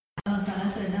สรร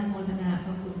เสริญและโมทนาพ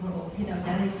ระคุณพระองค์ที่เราไ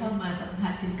ด้เข้ามาสัมผั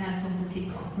สถึงการทรงสถิต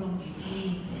ของพระองค์อยู่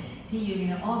ที่อยู่ใน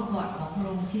อ้อมกอดของพระ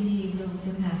องค์ที่นี่พระองค์เ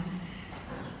จ้าค่ะ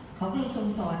ขอพระองค์ทรง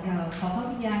สอนเราขอพระ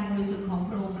วิญญาณบริสุทธิ์ของพ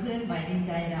ระองค์เคลื่อนไหวในใ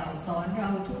จเราสอนเรา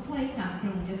ทุกถ้อยคำพระ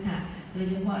องค์เจ้าค่ะโดย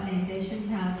เฉพาะในเซสชั่นเ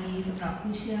ช้านี้สำหรับ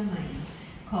ผู้เชื่อใหม่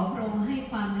ขอพระองค์ให้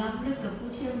ความล้ำลึกกับผู้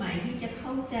เชื่อใหม่ที่จะเข้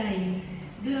าใจ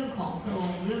เรื่องของพระอ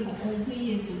งค์เรื่องขององค์พระเย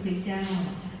ซูคริสต์เจ้า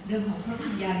เรื่องของพระวิ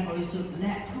ญญาณบริสุทธิ์แล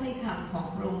ะถ้อยคำของ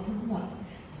พระองค์ทั้งหมด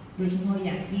โดยเฉพาะอ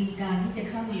ย่างยิ่งการที่จะ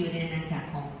เข้ามาอยู่ในอาณาจักร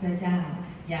ของพระเจ้า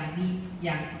อย่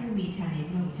างผู้มีชัย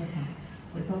พระองค์เจ้าค่ะ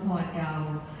อวยพรเรา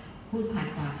พูดผ่าน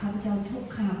ปากข้าพเจ้าทุก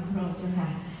คำพระองค์เจ้าค่ะ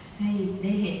ให้ไ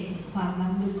ด้เห็นความล้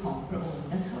ำลึกของพระองค์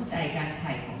และเข้าใจการไ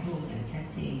ถ่ของพระองค์อย่างชัด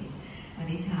เจนอ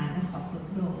ธิษฐานและขอบคุณ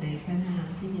พระองค์ในพระนาม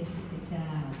พระเยซูคริสต์เจ้า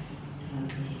อา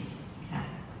เมนค่ะ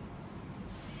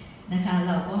นะคะเ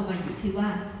ราก็มาอยู่ที่ว่า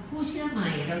ผู้เชื่อใหม่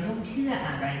เราต้องเชื่ออ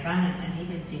ะไรบ้างอันนี้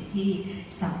เป็นสิ่งที่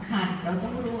สำคัญเราต้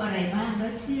องรู้อะไรบ้างแล้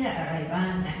วเชื่ออะไรบ้า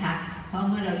งนะคะเพราะเ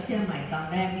มื่อเราเชื่อใหม่ตอน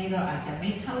แรกนี้เราอาจจะไม่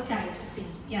เข้าใจทุกสิ่ง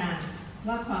ทุกอย่าง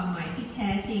ว่าความหมายที่แท้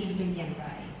จริงเป็นอย่างไร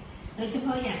โดยเฉพ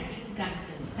าะอย่างยิ่งการเส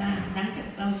ริมสร้างหลังจาก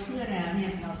เราเชื่อแล้วเนี่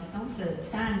ยเราจะต้องเสริม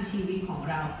สร้างชีวิตของ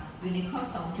เราอยู่ในข้อ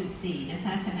 2.4 นะค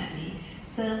ะขณะนี้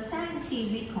เสริมสร้างชี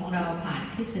วิตของเราผ่าน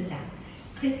คริสตจั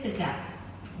กร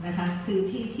นะคะคือ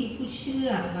ที่ผู้เชื่อ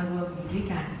มารวมอยู่ด้วย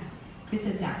กันคริสต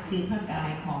จักรคือพระกา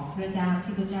ยของพระเจ้า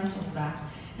ที่พระเจ้าทรงรัก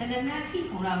ดังนั้นหน้าที่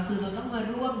ของเราคือเราต้องมา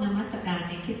ร่วมนมัสการ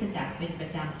ในคริสตจักรเป็นปร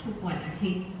ะจำทุกวันอา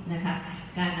ทิตย์นะคะ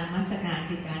การนมัสการ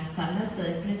คือการสรรเสริ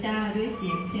ญพระเจ้าด้วยเสี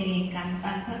ยงเพลงการ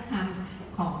ฟังพระค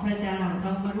ำของพระเจ้าเร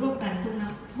ามาร่วมกัน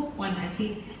ทุกวันอาทิ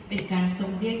ตย์เป็นการทร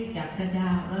งเรียกจากพระเจ้า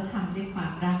แล้วทำด้วยควา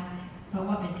มรักเพราะ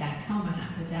ว่าเป็นการเข้ามาหา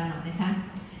พระเจ้านะคะ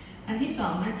อันที่สอ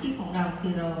งหน้าที่ของเราคื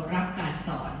อเรารับการส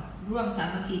อนร่วมสา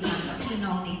มัคคีธรรมกับพี่น้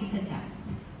องในคริสตจักร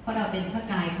เพราะเราเป็นพระ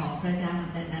กายของพระเจ้า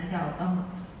ดังนั้นเราต้อง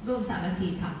ร่วมสามัคคี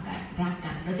ทำกันรัก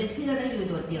กันเราจะเชื่อแล้วอยู่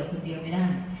โดดเดี่ยวคนเดียวไม่ได้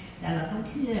แต่เราต้อง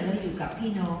เชื่อแล้วอยู่กับพี่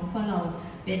น้องเพราะเรา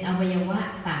เป็นอวัยวะ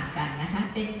ต่างกันนะคะ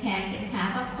เป็นแขนเป็นขา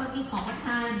บางคนมีของประท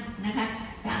านนะคะ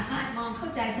สามารถมองเข้า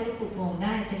ใจทะลุปุโปร่งไ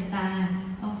ด้เป็นตา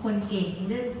บางคนเก่ง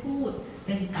เรื่องพูดเ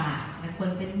ป็นปากบางคน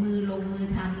เป็นมือลงมือ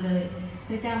ทำเลยพ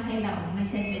ระเจ้าให้เราไม่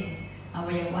ใช่เป็นอ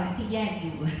วัยวะที่แยกอ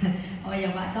ยู่อวัย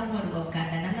วะต้องมารวมกัน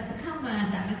ดังนั้นเราจะเข้ามา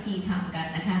สามัคคีทำกัน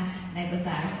นะคะในภาษ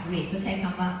ากรีกเขาใช้ค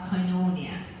ำว่าคอยโนเนี่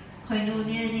ย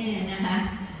นะคะ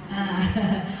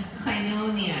คอยโน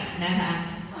เนี่ยนะคะ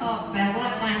ก็แปลว่า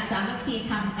การสามัคคี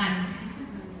ทำกัน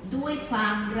ด้วยควา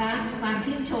มรักความ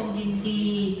ชื่นชมยินดี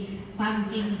ความ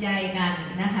จริงใจกัน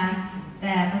นะคะแ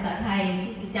ต่ภาษาไทย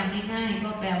ที่จำง่ายๆก็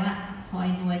แปลว่าคอย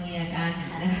นัวเนียกัน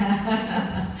นะคะ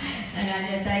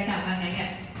จะใช้คำว่าไงกัน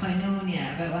คอยโนเนี่ย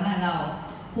แปลว่าเรา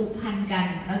ผูกพันกัน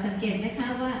เราสังเกตไหมคะ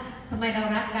ว่าทำไมเรา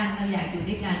รักกันเราอยากอยู่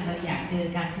ด้วยกันเราอยากเจอ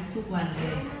กันทุกๆวันเล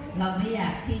ยเราไม่อยา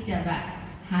กที่จะแบบ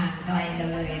ห่างไกลกัน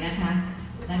เลยนะคะ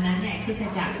ดังนั้นเนี่ยคริสต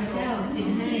จักรพระเจ้าจึง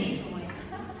ใ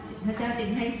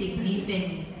ห้สิ่งนี้เป็น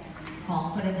ของ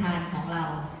ประทานของเรา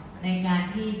ในการ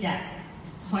ที่จะ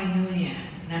คอยโนเนี่ย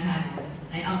นะคะ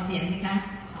ในออกเสียงสิคะ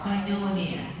คอยโนเ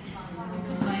นี่ย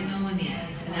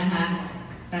นะคะ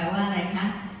แปลว่าอะไรคะ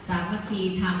สามัคคี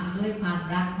ทำด้วยความ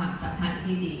รักความสัมพันธ์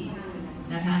ที่ดี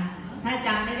นะคะถ้าจ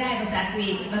ำไม่ได้ภาษากรี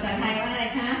กภาษาไทยว่าอะไร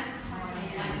คะ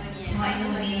คอยโน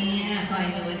เนีย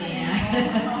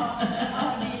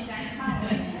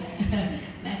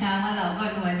นะคะว่าเราก็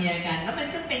นัวเนียกันแล้วมัน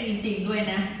ก็เป็นจริงๆด้วย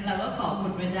นะเราก็ขอบคุ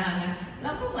ณพระเจ้านะเร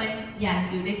าก็เหมือนอยาก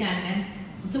อยู่ด้วยกันนะ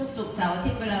ศุกร์เสาร์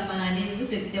ที่เวลามานี่รู้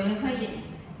สึกจะไม่ค่อย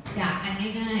จากกัน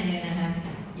ง่ายๆเลยนะคะ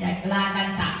อยากลากัน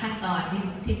3 ขั้นตอน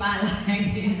ที่บ้านเราอย่า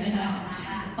งนี้นะคะ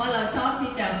เพราะเราชอบ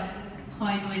ที่จะคอ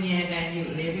ยนัวเนียกันอยู่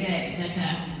เรื่อยๆนะคะ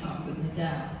ขอบคุณพระเจ้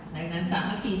าดังนั้นสา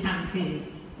มัคคีธรรมคือ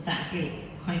ภาษาอังกฤษ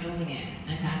คอยนัวเนีย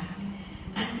นะคะ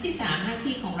อันที่3หน้า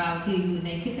ที่ของเราคืออยู่ใน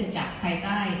คริสตจักรภายใ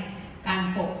ต้การ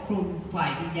ปกคลุมฝ่า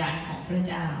ยวิญญาณของพระ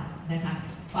เจ้านะคะ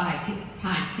ฝ่าย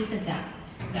ผ่านคริสตจักร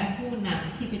และผู้น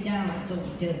ำที่พระเจ้าทรง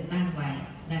เจิมตั้งไว้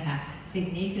นะคะสิ่ง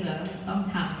นี้คือเราต้อง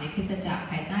ทำในคริสตจักร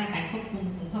ภายใต้การควบคุม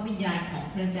ของพระวิญญาณของ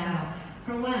พระเจ้าเพ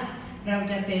ราะว่าเรา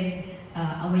จะเป็น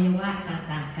อวัยวะ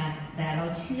ต่างๆกันแต่เรา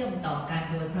เชื่อมต่อกัน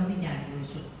โดยพระวิญญาณบริ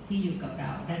สุทธิ์ที่อยู่กับเรา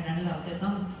ดังนั้นเราจะต้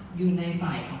องอยู่ใน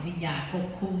ฝ่ายของวิญญาณปก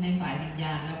คลุมในฝ่ายวิญญ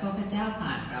าณแล้วก็พระเจ้า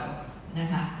ผ่านเรานะ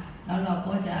คะแล้วเรา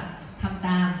ก็จะทำต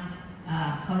าม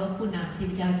เคารพผู้นำที่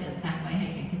พระเจ้าเจิมตั้งไว้ให้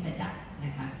ในคริสตจักรน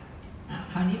ะคะ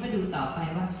คราวนี้มาดูต่อไป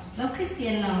ว่าแล้วคริสเตี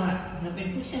ยนเราเป็น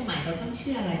ผู้เชื่อใหม่เราต้องเ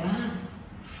ชื่ออะไรบ้าง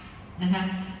นะคะ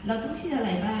เราต้องเชื่ออะไ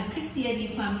รบ้างคริสเตียนมี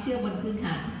ความเชื่อบนพื้นฐ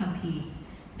านพระคัมภีร์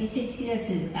ไม่ใช่เชื่อ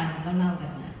ถือตามเล่ากั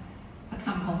นมาพระค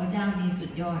ำของพระเจ้ามีสุ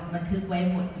ดยอดบันทึกไว้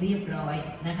หมดเรียบร้อย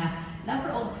นะคะแล้วพร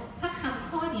ะองค์พระคำ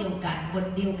ข้อเดียวกันบท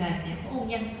เดียวกันเนี่ยพระองค์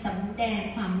ยังสำแดง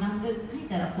ความล้ำลึกให้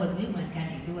แต่ละคนไม่เหมือนกัน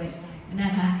อีกด้วย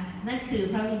นั่นคือ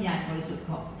พระวิญญาณบริสุทธิ์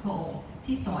ของพระองค์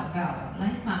ที่สอนเราและ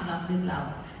ให้ความล้ำลึกเรา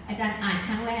อาจารย์อ่านค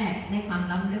รั้งแรกได้ความ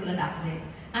ล้ำลึกระดับหนึ่ง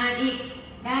อ่านอีก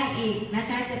ได้อีกนะ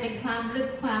คะจะเป็นความลึก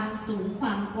ความสูงคว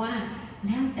ามกว้างแ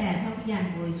ล้วแต่พระวิญญาณ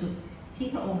บริสุทธิ์ที่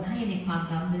พระองค์ให้ในความ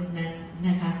ล้ำลึกนั้นน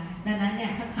ะคะดังนั้นเนี่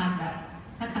ยพระ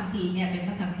คัมภีร์เนี่ยเป็นพ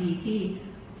ระคัมภีร์ที่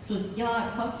สุดยอด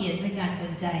เพราะเขียนด้วยการด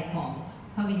ลใจของ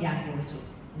พระวิญญาณบริสุทธิ์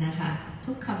นะคะ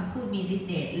ทุกคำพูดมีฤทธิ์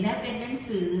เดชและเป็นหนัง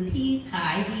สือที่ขา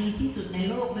ยดีที่สุดใน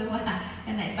โลกไม่ว่า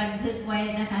อันไหนบันทึกไว้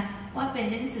นะคะว่าเป็น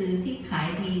หนังสือที่ขาย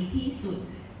ดีที่สุด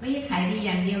ไม่ใช่ขายดีอ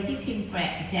ย่างเดียวที่พิมพ์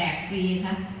แจกฟรี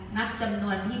ค่ะนับจำน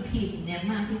วนที่พิมพ์เนี่ย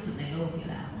มากที่สุดในโลกอยู่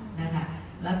แล้วนะคะ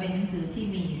แล้วเป็นหนังสือที่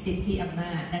มีสิทธิอำน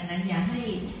าจดังนั้นอย่าให้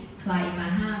ใครมา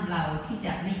ห้ามเราที่จ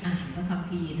ะไม่อ่านพระคัม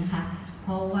ภีร์นะคะเพ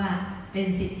ราะว่าเป็น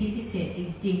สิทธิพิเศษจ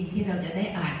ริงๆที่เราจะได้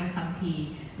อ่านพระคัมภีร์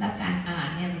และการอ่าน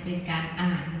เนี่ยมันเป็นการ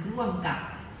อ่านร่วมกับ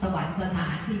สวรรค์สถา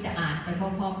นที่จะอ่านไปพ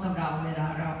ร้อมๆกับเราเวลา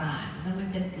เราอ่านแล้วมัน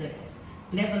จะเกิด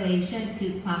revelation คื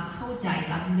อความเข้าใจ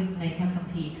ล้ำลึกในพระคัม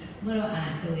ภีร์เมื่อเราอ่า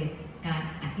นโดยการ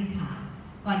อธิษฐาน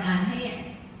ก่อนอ่านให้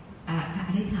อ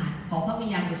ธิษฐานขอพระวิญ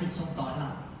ญาณบริสุทธิ์ทรงสอนเรา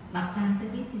หลับตาสัก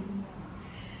นิดนึง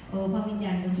โอ้พระวิญญ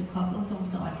าณบริสุทธิ์ขอพระองค์ทรง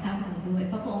สอนข้าพระองค์ด้วย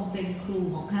พระองค์เป็นครู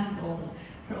ของข้าพระองค์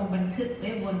พระองค์บันทึกไ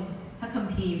ว้บนพระคัม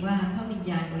ภีร์ว่าพระวิญ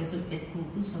ญาณบริสุทธิ์เป็นครู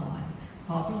ผู้สอนข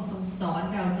อพระองค์ทรงสอน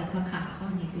เราจากพระคำข้อ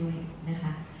นี้ด้วยนะค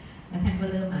ะแล้วท่านก็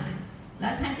เริ่มอ่านแล้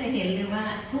วท่านจะเห็นเลยว่า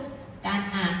ทุกการ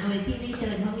อ่านโดยที่ไม่เชิ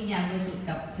ญพระวิญญาณบริสุทธิ์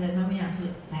กับเชิญพระวิญญาณบริสุ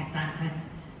ทธิ์แตกต่างกัน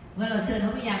เมื่อเราเชิญพร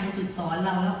ะวิญญาณบริสุทธิ์สอนเ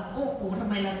ราแล้วโอ้โหทำ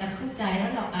ไมเราจะเข้าใจแล้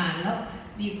วเราอ่านแล้ว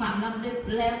มีความล้ำลึก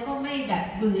แล้วก็ไม่แบบ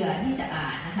เบื่อที่จะอ่า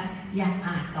นนะคะอยาก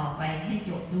อ่านต่อไปให้จ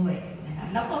บด้วยนะคะ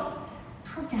แล้วก็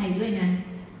เข้าใจด้วยนะ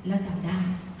แล้วจำได้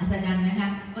อัศจรรย์ไหมคะ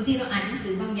บางทีเราอ่านหนังสื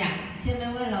อบางอย่างเชื่อไหม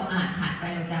ว่าเราอ่านผ่านไป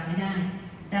เราจำไม่ได้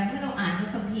แต่เมื่อเราอ่านพระ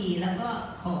คัมภีร์แล้วก็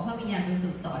ขอพระวิญญาณบริสุ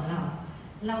ทธิ์สอน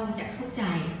เราจะเข้าใจ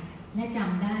และจ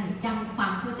ำได้จำควา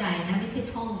มเข้าใจนะไม่ใช่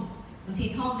ท่องบางที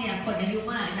ท่องเนี่ยคนอายุ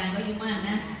มากอาจารย์ก็อายุมาก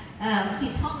นะบางที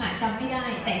ท่องจำไม่ได้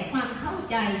แต่ความเข้า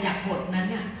ใจจากบทนั้น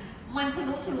เนี่ยมันทะ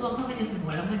ลุทะลวงเข้าไปในหั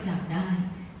วแล้วมันจำได้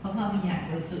เพราะพระวิญญาณ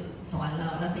บริสุทธิ์สอนเรา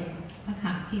และเป็นพระค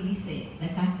ำที่วิเศษน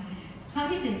ะคะข้อ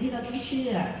ที่หนึ่งที่เราต้องเชื่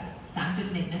อ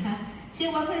 3.1 นะคะเชื่อ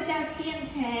ว่าพระเจ้าเที่ยง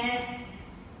แท้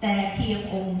แต่เพียง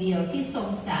องค์เดียวที่ทรง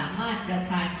สามารถประ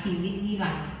ทานชีวิตนิ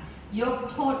รันดร์ยก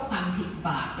โทษความผิดบ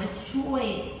าปและช่วย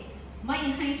ไม่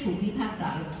ให้ถูกพิพากษา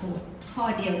ลงโทษข้อ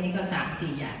เดียวนี้ก็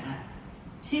 3-4 อย่างละ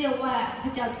เชื่อว่าพร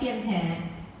ะเจ้าเที่ยงแท้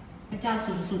พระเจ้า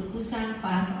สูงสุดผู้สร้าง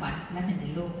ฟ้าสวรรค์และแผ่นดิ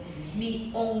นโลกมี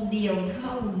องค์เดียวเ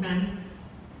ท่านั้น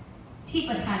ที่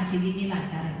ประทานชีวิตนิรันด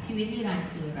ร์ได้ชีวิตนิรันดร์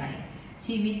คืออะไร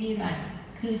ชีวิตนิรันดร์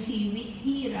คือชีวิต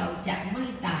ที่เราจะไม่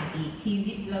ตายอีกชี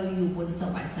วิตเราอยู่บนส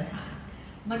วรรค์สถาน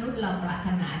มนุษย์เราปรารถ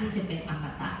นาที่จะเป็นอม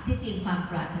ตะที่จริงความ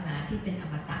ปรารถนาที่เป็นอ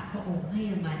มตะพระองค์ให้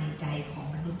มาในใจของ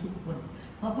มนุษย์ทุกคน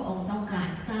เพราะพระองค์ต้องการ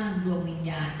สร้างดวงวิญ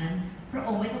ญาณนั้นพระอ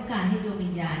งค์ไม่ต้องการให้ดวงวิ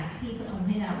ญญาณที่พระองค์ใ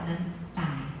ห้เรานั้นต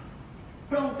าย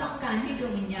พระองค์ต้องการให้ดว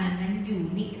งวิญญาณนั้นอยู่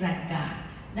นิรันดร์กาล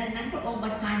ดังนั้นพระองค์ป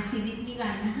ระทานชีวิตนิรั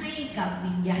นดร์ให้กับ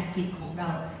วิญญาณจิตของเรา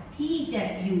ที่จะ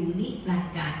อยู่นิรันด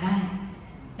ร์กาลได้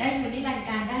อยู่นิรันดร์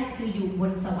กาลได้คืออยู่บ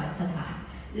นสวรรค์สถาน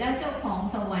แล้วเจ้าของ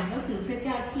สวรรค์ก็คือพระเ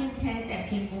จ้าเที่ยงแท้แต่เ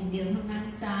พียงองค์เดียวเท่านั้น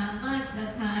สามารถประ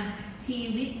ทานชี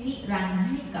วิตนิรันดร์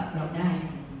ให้กับเราได้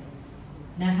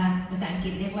นะคะภาษาอังกฤ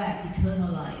ษเรียกว่า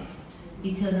eternal life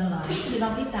คือเรา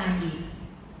ไม่ตายอีก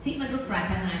ที่มนุษย์ปราร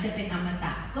ถนาจะเป็นอมต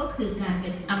ะก็คือการเป็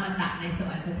นอมตะในสว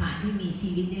รรค์สถานที่มีชี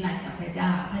วิตนิรันดร์กับพระเจ้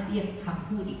าถ้าเรียกคำ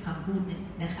พูดอีกคำพูดหนึ่ง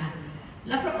นะคะแ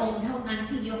ละพระองค์เท่านั้น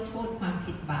ที่ยกโทษความ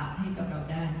ผิดบาปให้กับเรา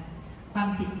ได้ความ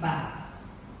ผิดบาป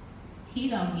ที่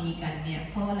เรามีกันเนี่ย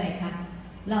เพราะอะไรคะ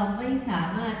เราไม่สา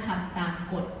มารถทำตาม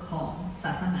กฎของศ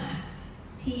าสนา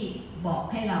ที่บอก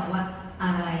ให้เราว่าอ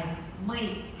ะไรไม่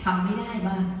ทำไม่ได้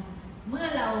บ้างเมื่อ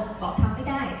เราบอกทำไม่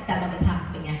ได้แต่เราไปท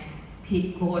ำเป็นไงผิด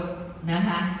กฎนะค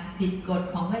ะผิดกฎ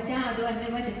ของพระเจ้าด้วยไม่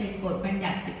ว่าจะเป็นกฎบัญ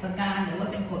ญัติ10 ประการหรือว่า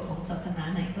เป็นกฎของศาสนา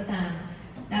ไหนก็ตาม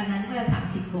ดังนั้นเมื่อเราท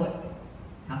ำผิดกฎ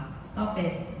ก็เป็น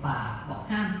บาปบอก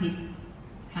ห้ามผิด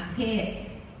ทางเพศ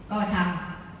ก็ท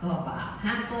ำก็บาป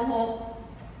ห้ามโกหก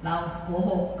เราโก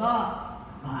หกก็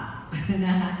บาปน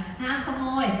ะคะห้ามขโม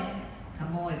ย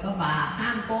ก็บาปห้า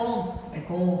มโกงไป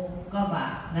โกงก็บา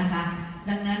ปนะคะ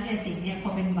ดังนั้นเนี่ยสิ่งนี้พอ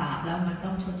เป็นบาปแล้วมันต้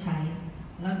องชดใช้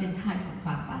แล้วเป็นทาสของค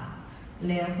วามบาป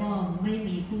แล้วก็ไม่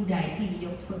มีผู้ใดที่ย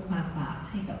กโทษความบาป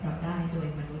ให้กับเราได้โดย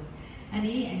มนุษย์อัน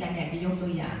นี้อาจารย์อยากจะยกตั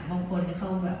วอย่างบางคนเขา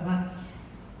แบบว่า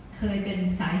เคยเป็น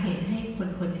สาเหตุให้ค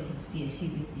นหนึ่งเสียชี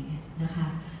วิตอย่างเงี้ยนะคะ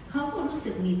เขาก็รู้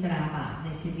สึกมีตราบาปใน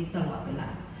ชีวิตตลอดเวลา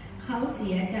เขาเสี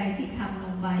ยใจที่ทำล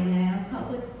งไปแล้วเขา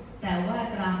ก็ แต่ว่า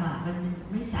ตราบาปมัน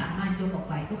ไม่สามารถยกออก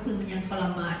ไปก็คือมันยังทร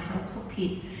มานเขาผิ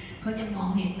ดเขายังมอง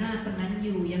เห็นหน้าคนนั้นอ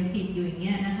ยู่ยังผิดอยู่อย่างเ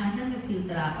งี้ยนะคะนั่นมันคือ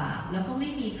ตราบาปแล้วก็ไม่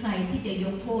มีใครที่จะย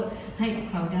กโทษให้กับ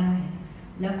เขาได้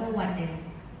แล้วก็วันหนึ่ง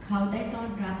เขาได้ต้อน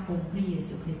รับองค์พระเย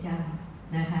ซูคริสต์เจ้า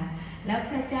นะคะแล้ว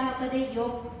พระเจ้าก็ได้ย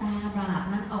กตาบาป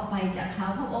นั้นออกไปจากเขา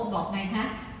พระองค์บอกไงคะ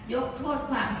ยกโทษ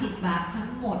ความผิดบาปทั้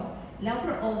งหมดแล้วพ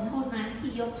ระองค์เท่านั้นที่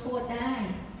ยกโทษได้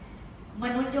ม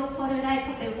นุษย์ยกโทษไม่ได้เข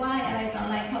าไปไหว้อะไรต่ออ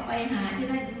ะไรเขาไปหาที่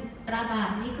นั่นตราบาป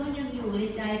นี้ก็ยังอยู่ใน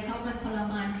ใจเขามันทร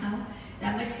มานเขาแต่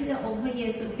มาเชื่อองค์พระเย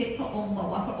ซูคริสต์พระองค์บอก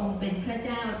ว่าพระองค์เป็นพระเ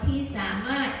จ้าที่สาม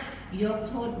ารถยก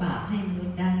โทษบาปให้มนุษ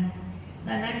ย์ได้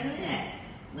ดังนั้นเ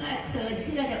มื่อเธอเ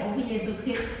ชื่อในองค์พระเยซูค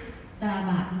ริสต์ตรา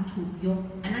บาปนั้นถูกยก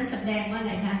อันนั้นแสดงว่าอะ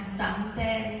ไรคะแสด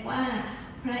งว่า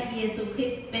พระเยซูคริส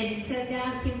ต์เป็นพระเจ้า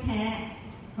ที่แท้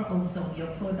พระองค์ทรงย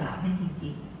กโทษบาปให้จริ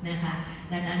งๆนะคะ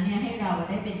ดังนั้นเนี่ยให้เรา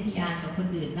ได้เป็นพยานกับคน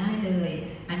อื่นได้เลย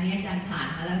อันนี้อาจารย์ผ่าน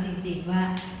มาแล้วจริงๆว่า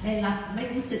ได้รับไม่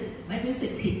รู้สึ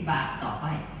กผิดบาปต่อไป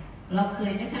เราเค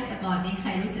ยไหมคะแต่ก่อนนี้ใคร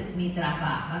รู้สึกมีตราบ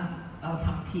าปบ้างเราท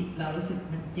ำผิดเรารู้สึก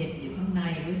มันเจ็บอยู่ข้างใน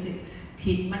รู้สึก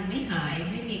ผิดมันไม่หาย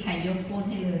ไม่มีใครยกโทษ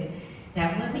ให้เลยแต่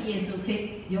เมื่อพระเยซูคริส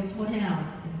ต์ยกโทษให้เรา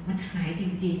มันหายจ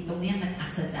ริงๆตรงนี้มันอั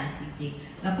ศจรรย์จริง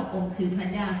ๆแล้วพระองค์คือพระ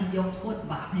เจ้าที่ยกโทษ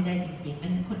บาปให้ได้จริงๆไม่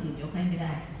งั้นคนอื่นยกให้ไม่ไ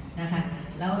ด้นะคะ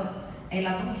แล้วเร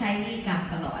าต้องใช้หนี้กรรม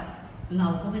ตลอดเรา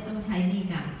ก็ไม่ต้องใช้หนี้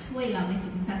กรรมช่วยเราไม่ถู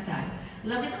กพิพากษาเ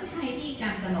ราไม่ต้องใช้หนี้กร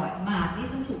รมตลอดบาปนี่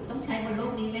ต้องใช้บนโล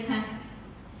กนี้ไหมคะ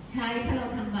ใช้ถ้าเรา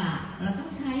ทำบาปเราต้อง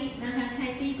ใช้นะคะใช้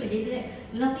หนี้ไปเรื่อย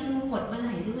ๆเราไม่รู้หมดเมื่อไห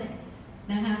ร่ด้วย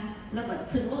นะคะแล้วก็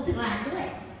ถึงลูกถึงหลานด้วย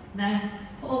นะ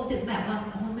พระองค์ถึงแบบว่า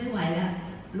มันไม่ไหวแล้ว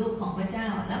ลูกของพระเจ้า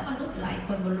แล้วมนุษย์หลายค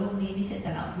นบนโลกนี้ไม่ใช่แ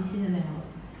ต่เราที่เชื่อแล้ว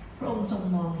พระองค์ทรง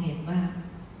มองเห็นว่า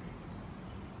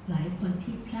หลายคน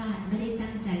ที่พลาดไม่ได้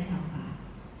ตั้งใจทำบาป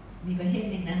มีประเภท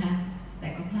หนึ่งนะคะแต่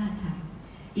ก็พลาดท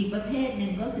ำอีกประเภทหนึ่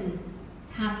งก็คือ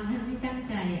ทำทั้งที่ตั้ง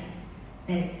ใจแ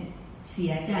ต่เสี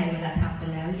ยใจเวลาทำไป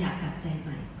แล้วอยากกลับใจให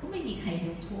ม่ก็ไม่มีใครย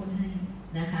กโทษให้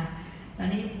นะคะตอน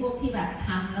นี้พวกที่แบบท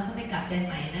ำแล้วก็ไม่กลับใจใ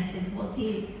หม่นั้นเป็นพวกที่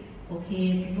โอเค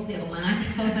เป็นพวกเดียวมา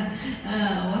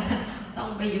ว่าต้อง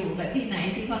ไปอยู่กับที่ไหน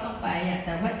ที่เขาต้องไปแ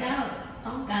ต่พระเจ้า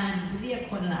ต้องการเรียก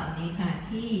คนเหล่านี้ค่ะ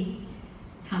ที่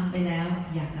ทำไปแล้ว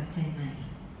อยากกลับใจใหม่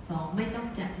2ไม่ตั้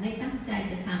งใจ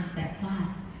จะทำแต่พลาด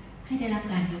ให้ได้รับ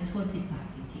การยกโทษผิดบาป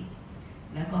จริง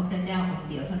ๆแล้วก็พระเจ้าองค์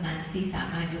เดียวเท่านั้นที่สา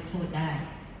มารถยกโทษได้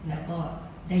แล้วก็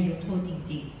ได้ยกโทษจ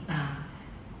ริงๆตาม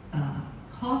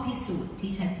ข้อพิสูจน์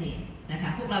ที่ชัดเจนนะคะ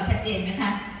พวกเราชัดเจนไหมค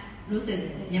ะรู้สึก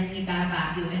ยังมีการบาป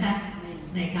อยู่ไหมคะ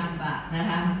ในคำบาปนะ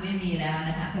คะไม่มีแล้ว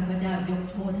นะคะพระเจ้ายก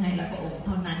โทษให้และพระองค์เ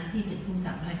ท่านั้นที่เป็นผู้ส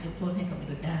ามารถยกโทษให้กับม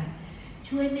นุษย์ได้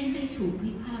ช่วยไม่ให้ถูก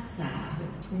พิพากษาล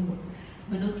งโทษ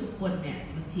มนุษย์ทุกคนเนี่ย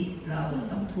บางทีเรา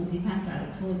ต้องถูกพิพากษาล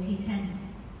งโทษที่แท่น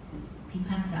พิ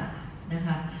พากษานะค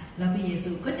ะแล้วพระเยซู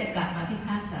ก็จะกลับมาพิพ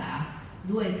ากษา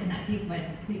ด้วยขณะที่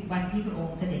วันที่พระอง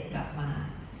ค์เสด็จกลับมา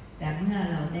แต่เมื่อ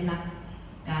เราได้รับ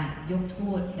การยกโท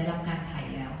ษได้รับการไถ่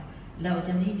แล้วเราจ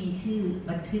ะไม่มีชื่อ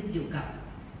บันทึกอยู่กับ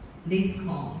ลิสต์ข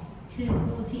องชื่อ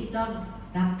ผู้ที่ต้อง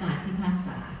รับการพิพากษ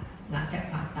าหลังจาก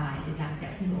ความตายหรือหลังจา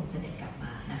กที่พระองค์เสด็จกลับม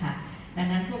านะคะดัง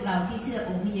นั้นพวกเราที่เชื่ออ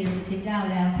งค์พระเยซูคริสต์เจ้า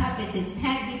แล้วถ้าไปถึงแ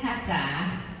ท่นพิพากษา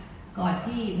ก่อน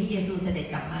ที่พระเยซูเสด็จ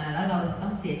กลับมาแล้วเราต้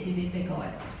องเสียชีวิตไปก่อน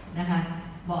นะคะ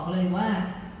บอกเลยว่า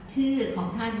ชื่อของ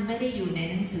ท่านไม่ได้อยู่ใน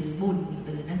หนังสือบุญห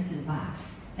รือหนังสือบาป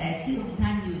แต่ชื่อของท่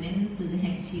านอยู่ในหนังสือแ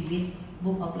ห่งชีวิต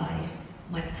Book of Life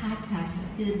เหมือนพาดชัด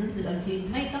คือหนังสือเอาชีวิต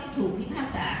ไม่ต้องถูกพิพาก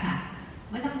ษาค่ะ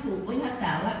ไม่ต้องถูกพิพากษา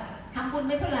ว่าทำบุญ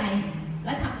ไม่เท่าไหร่แล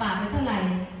ะทำบาปไม่เท่าไหร่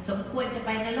สมควรจะไป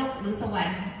นรกหรือสวรร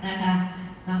ค์นะคะ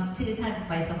ชื่อท่าน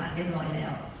ไปสวรรค์เรียบร้อยแล้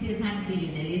วชื่อท่านคืออ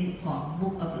ยู่ในลิสต์ของ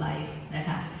Book of Life นะค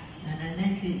ะนั่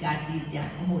นคือการยืนยัน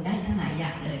โอ้โหได้ทั้งหลายอย่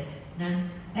างเลยนะ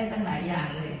ได้ตั้งหลายอย่าง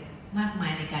เลยมากมา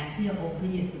ยในการเชื่อองค์พร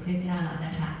ะเยซูคริสต์เจ้าน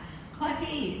ะคะข้อ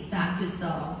ที่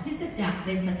 3.2 คริสตจักรเ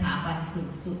ป็นสถาบันสูง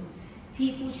สุดที่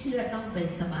ผู้เชื่อต้องเป็น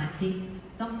สมาชิก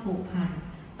ต้องผูกพัน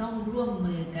ต้องร่วม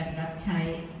มือกันรับใช้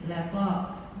แล้วก็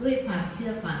ด้วยความเชื่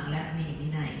อฟังและมีวิ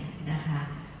นัยนะคะ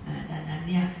ดังนั้น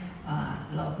เนี่ย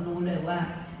เรารู้เลยว่า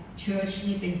Church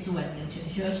นี่เป็นส่วนหนึ่ง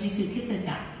Church นี่คือคริสต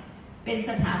จักรเป็น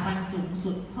สถาบันสูง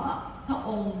สุดเพราะพระอ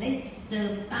งค์ได้เจิ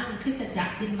มตั้งคริสตจัก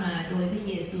รขึ้นมาโดยพระ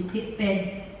เยซูคริสต์เป็น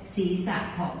ศีรษะ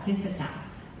ของคริสตจักร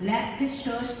และคริสต์เ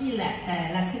ชิร์ชนี่แหละแต่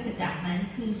ละคริสตจักรนั้น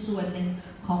คือส่วนหนึ่ง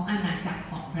ของอาณาจักร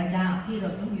ของพระเจ้าที่เรา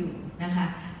ต้องอยู่นะคะ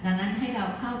ดังนั้นให้เรา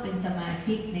เข้าเป็นสมา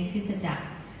ชิกในคริสตจักร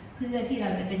เพื่อที่เรา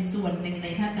จะเป็นส่วนหนึ่งใน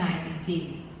พระกายจริง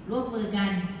ๆร่วมมือกั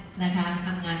นนะคะท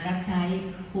ำงานรับใช้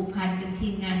ผูกพันเป็นที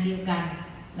มงานเดียวกัน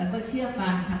แล้วก็เชื่อฟั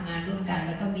งทำงานร่วมกันแ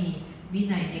ล้วก็มีวิ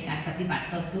นัยในการปฏิบัติ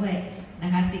ตนด้วยนะ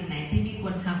คะสิ่งไหนที่ไม่ค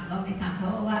วรทำต้องไม่ทำเพรา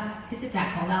ะว่าคริสตจัก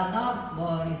รของเราต้องบ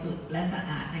ริสุทธิ์และสะอ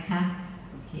าดนะคะ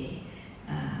โอเค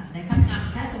ในพระค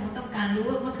ำถ้าสมมติต้องการรู้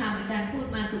ว่าพระคำอาจารย์พูด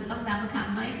มาถูกต้องตามพระค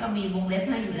ำไหมก็มีวงเล็บ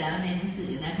ให้อยู่แล้วในหนังสื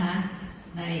อนะคะ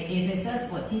ในเอเฟซัส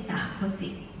บทที่3ข้อ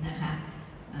10นะคะ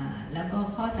แล้วก็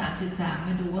ข้อ 3.3 ม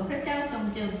าดูว่าพระเจ้าทรง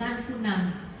เจิมตั้งผู้น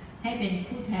ำให้เป็น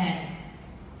ผู้แทน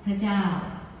พระเจ้า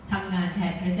ทำงานแท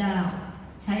นพระเจ้า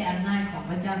ใช้อำนาจของ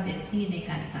พระเจ้าเต็มที่ใน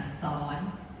การสั่งสอน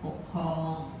ปกครอ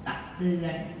งตักเตือ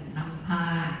นนำพา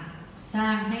สร้า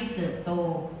งให้เติบโต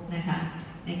นะคะ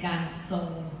ในการทรง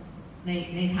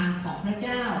ในทางของพระเ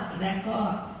จ้าและก็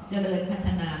เจริญพัฒ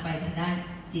นาไปทางด้าน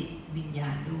จิตวิญญา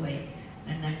ณด้วย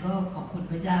ดังนั้นก็ขอบคุณ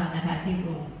พระเจ้านะคะที่พระ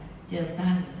องค์เจิม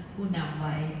ตั้งผู้นำไ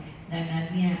ว้ดังนั้น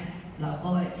เนี่ยเรา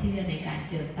ก็เชื่อในการ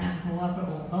เจิมตั้งเพราะว่าพระ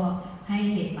องค์ก็ให้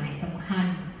เหตุหมายสำคัญ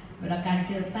เวลาการเ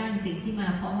จิมตั้งสิ่งที่มา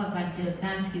พร้อมกับการเจิม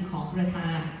ตั้งคือของประท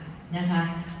านนะคะ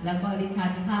แล้วก็ฤทธา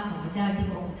นุภาพของพระเจ้าที่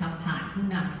พระองค์ทำผ่านผู้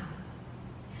น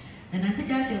ำดังนั้นพระ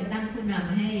เจ้าเจิมตั้งผู้น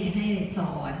ำให้ส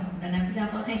อนดังนั้นพระเจ้า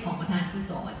ก็ให้ของประทานผู้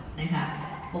สอนนะคะ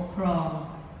ปกครอง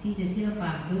ที่จะเชื่อ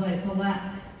ฟังด้วยเพราะว่า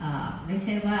ไม่ใ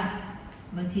ช่ว่า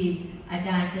บางทีอาจ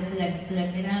ารย์จะเตือน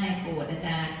ไม่ได้โกรธอาจ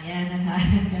ารย์เนี่ยนะคะ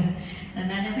ดัง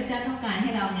นั้นพระเจ้าต้องการให้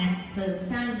เราเนี่ยเสริม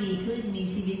สร้างดีขึ้นมี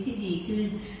ชีวิตที่ดีขึ้น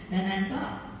ดังนั้นก็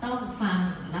ต้องฟัง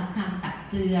รับคำตัก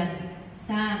เตือน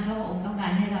สร้างเพราะพระองค์ต้องกา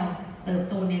รให้เราเติบ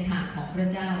โตในทางของพระ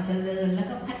เจ้าเจริญแล้ว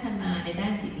ก็พัฒนาในด้า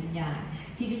นจิตวิญญาณ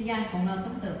จิตวิญญาณของเรา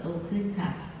ต้องเติบโตขึ้นค่ะ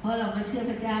เพราะเราไม่เชื่อ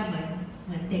พระเจ้าเห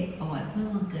มือนเด็กอ่อนเพิ่ง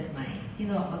บังเกิดใหม่ที่เ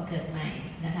ราบังเกิดใหม่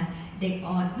นะคะเด็ก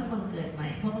อ่อนเพิ่งบังเกิดใหม่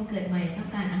เพราะบังเกิดใหม่ต้อง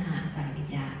การอาหารฝ่ายวิญ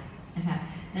ญาณนะคะ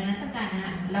ดังนั้นต้องการอาหา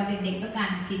รเราเป็นเด็กต้องการ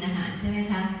กินอาหารใช่ไหม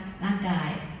คะร่างกาย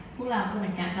พวกเราก็เหมื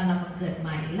อนกันตอนเราบังเกิดให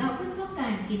ม่เราก็ต้องกา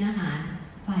รกินอาหาร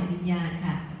ฝ่ายวิญญาณ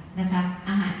ค่ะนะคะ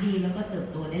อาหารดีแล้วก็เติบ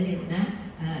โตได้เร็วนะ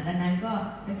ดังนั้นก็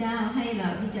พระเจ้าให้เรา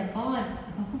ที่จะป้อน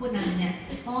ผู้นำเนี่ย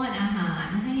ป้อนอาหาร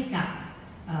ให้กับ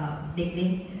เด็ก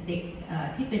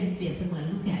ที่เป็นเปรียบเสมือน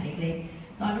ลูกแกะเล็ก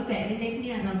ๆตอนลูกแกะเล็กๆเ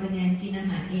นี่ยเราเป็นไงกินอา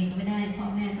หารเองก็ไม่ได้พ่อ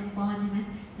แม่ต้องป้อนใช่ไหม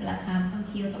แต่ละคำต้อง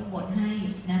เคี้ยวต้องบดให้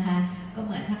นะคะก็เห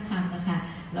มือนพระคำนะคะ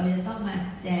เราจะต้องมา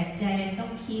แจกแจงต้อ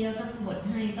งเคี้ยวต้องบด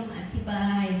ให้ต้องอธิบา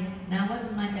ยนะว่ามั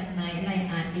นมาจากไหนอะไร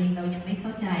อ่านเองเรายังไม่เข้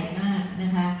าใจมากน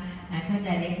ะคะเข้าใจ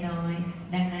เล็กน้อย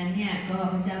ดังนั้นเนี่ยก็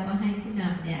พระเจ้าก็ให้ผู้น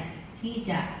ำเนี่ยที่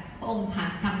จะองค์ผ่า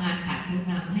นทำงานผ่านผู้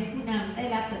นำให้ผู้นำได้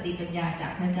รับสติปัญญาจา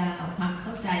กพระเจ้าความเข้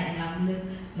าใจอันล้ำลึก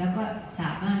แล้วก็ส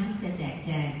ามารถที่จะแจกแจ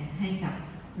งให้กับ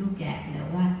ลูกแกะหรือ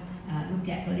ว่าลูกแก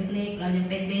ะตัวเล็กๆเรายัง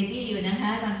เป็นเบบี้อยู่นะคะ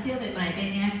ตามเชื่อใหม่ๆเป็น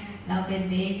ไงเราเป็น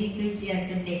เบบี้คริสเตียนเ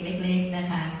ป็นเด็กเล็กๆนะ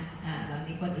คะเรา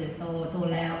มีคนอื่นโต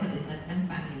แล้วคนอื่นมานั่ง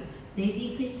ฟังอยู่เบบี้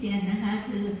คริสเตียนนะคะ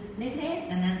คือเล็กๆ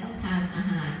ดังนั้นต้องทานอา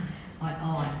หาร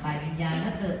อ่อนๆฝ่ายวิญญาณแล้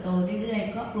วเติบโตเรื่อย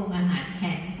ๆก็ปรุงอาหารแ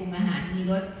ข็งปรุงอาหารมี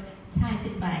รสชาติ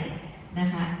ขึ้นไปนะ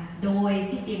คะโดย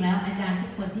ที่จริงแล้วอาจารย์ทุ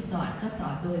กคนที่สอนก็สอ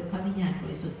นโดยพระวิญญาณบ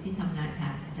ริสุทธิ์ที่ทำงานผ่า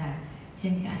นอาจารย์เช่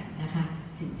นกันนะคะ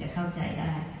จึงจะเข้าใจไ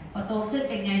ด้พอโตขึ้น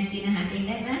เป็นไงกินอาหารเอง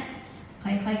ได้ไหมค่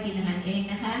อยๆกินอาหารเอง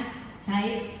นะคะใช้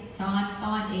ช้อน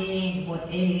ป้อนเองบด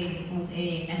เองปรุงเอ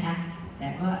งนะคะแต่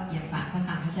ก็ยังฝากพระค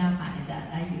ำพระเจ้าผ่านอาจารย์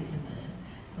ได้อยู่เสมอ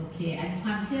โอเคอันคว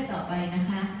ามเชื่อต่อไปนะ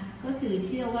คะก็คือเ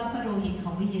ชื่อว่าพระโลหิตข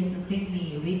องพระเยซูคริสต์มี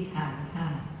ฤทธานุภา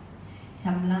พช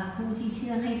ำระผู้ที่เ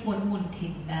ชื่อให้พ้นมลทิ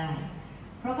นได้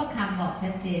เพราะพระคำบอกชั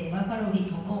ดเจนว่าพระโลหิต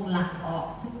ขององค์หลั่งออก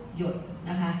ทุกหยด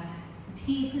นะคะ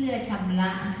ที่เพื่อชำระ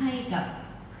ให้กับ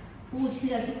ผู้เ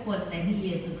ชื่อทุกคนในพระเย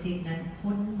ซูคริสต์นั้น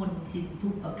พ้นมลทินทุ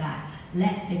กประการและ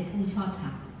เป็นผู้ชอบธรร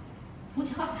มผู้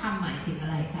ชอบธรรมหมายถึงอะ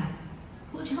ไรคะ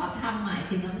ผู้ชอบธรรมหมาย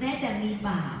ถึงแม้แต่มีบ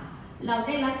าปเราไ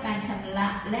ด้รับการชำระ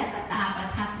และก็ตาประ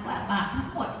ทับว่าบาปทั้ง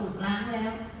หมดถูกล้างแ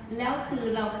ล้วคือ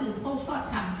เราคือผู้ชอบ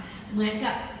ธรรมเหมือน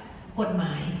กับกฎหม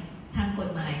ายทางกฎ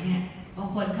หมายเนี่ยบาง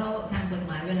คนเขาทางกฎห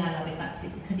มายเวลาเราไปตัดสิ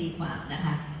นคดีความนะค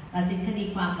ะตัดสินคดี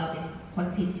ความเราเป็นคน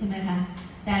ผิดใช่ไหมคะ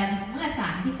แต่เมื่อศา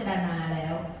ลพิจารณาแล้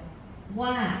วว่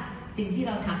าสิ่งที่เ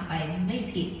ราทำไปไม่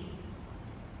ผิด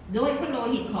โดยพระโล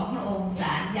หิตของพระองค์ศ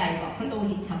าลใหญ่บอกพระโล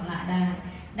หิตชำระได้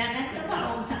ดังนั้นเมื่อพระอ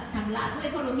งค์ชำระด้วย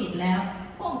พระโลหิตแล้ว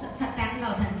พระองค์สแตมป์เร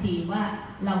าทันทีว่า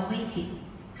เราไม่ผิด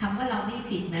คำว่าเราไม่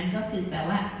ผิดนั้นก็คือแปล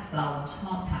ว่าเราช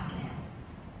อบทำแล้ว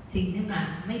สิ่งที่มา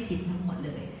ไม่ผิดทั้งหมดเ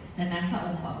ลยดังนั้นพระอ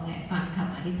งค์บอกไงฟังค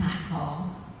ำอธิษฐานของ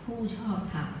ผู้ชอบ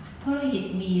ธรรมพระโลหิต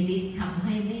มีฤทธิ์ทำใ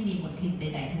ห้ไม่มีมลทินใ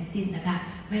ดๆทั้งสิ้นนะคะ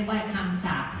ไม่ว่าคำส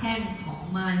าปแช่งของ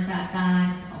มารซาตาน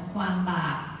ของความบา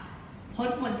ปพ้น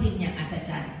มลทินอย่างอัศ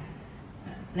จรรย์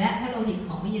และพระโลหิตข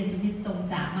องพระเยซูคริสต์ทรง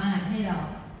สามารถให้เรา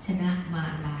ชนะมา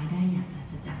รร้ายได้อย่างอั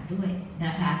ศจรรย์ด้วยน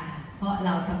ะคะเพราะเร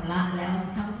าชำระแล้ว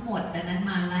ทั้งหมดดังนั้น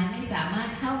มารร้ายไม่สามารถ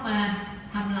เข้ามา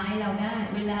ทำร้ายเราได้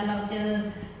เวลาเราเจอ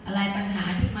อะไรปัญหา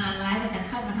ที่มารร้ายมันจะเ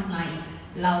ข้ามาทำลาย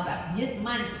เราแบบยึด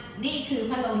มั่นนี่คือ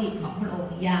พระโลหิตของพระอง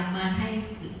ค์อยากมาให้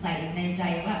ใส่ในใจ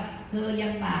ว่าเธอยั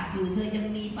งบาปอยู่เธอยัง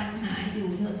มีปัญหาอยู่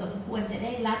เธอสมควรจะไ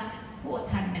ด้รับโทษ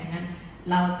ทันดังนั้น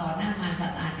เราต่อหน้ามารซา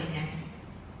ตานเป็นไง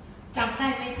จำได้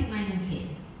ไหมที่ไม้กางเขน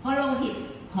เพราะโลหิต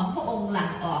ของพระองค์หลั่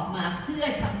งออกมาเพื่อ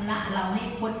ชำระเราให้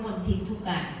พ้นมลทินทุกก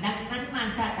ารดังนั้นมาร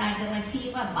ซาตานจะมาชี้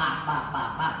ว่าบาป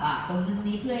ตรง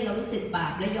นี้เพื่อให้เรารู้สึกบา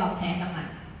ปและยอมแพ้กับมัน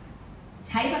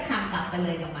ใช้พระคำกลับไปเล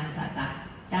ยกับมารซาตาน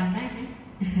จำได้ไหม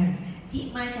ที่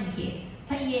ไม้กางเขน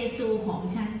พระเยซูของ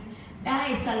ฉันได้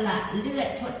สละเลือด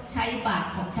ชดใช้บาป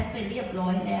ของฉันไปเรียบร้อ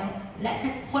ยแล้วและฉั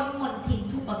นพ้นมลทิน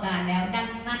ทุกประการแล้วดัง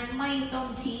นั้นไม่ต้อง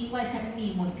ชี้ว่าฉันมี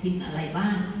มลทินอะไรบ้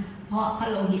างเพราะพระ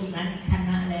โลหิตนั้นชน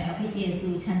ะแล้วพระเยซู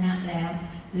ชนะแล้ว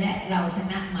และเราช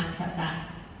นะมารซาตาน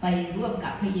ไปร่วมกั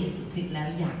บพระเยซูคริสต์แล้ว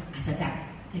อย่างอัศจรรย์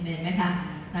เห็นไหมคะ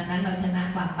ดังนั้นเราชนะ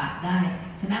ความบาปได้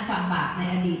ชนะความบาปใน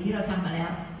อดีตที่เราทำมาแล้ว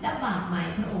และบาปใหม่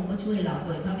พระองค์ก็ช่วยเราโด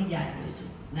ยพระวิญญาณบริสุท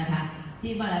ธิ์นะคะ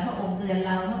ที่มาแล้วพระองค์เตือนเ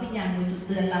ราพระวิญญาณบริสุทธิ์เ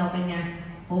ตือนเราเป็นไง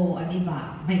โอ้อันนี้บาป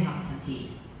ไม่ทำทันที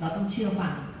เราต้องเชื่อฟั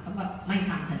งแล้วแบบไม่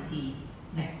ทำทันที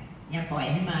นะอย่าปล่อย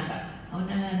ให้มาแบบเอา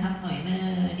หน้าทำหน่อยหน้า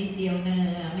นิดเดียวหน้า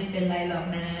ไม่เป็นไรหรอก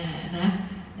นะ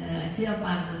เชื่อ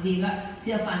ฟังบางทีก็เ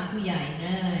ชื่อฟังผู้ใหญ่น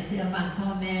ะเชื่อฟังพ่อ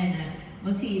แม่นะบ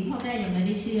างทีพ่อแม่ยังไม่ไ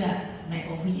ด้เชื่อในอ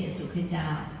งค์พระเยซูคริสต์เจ้า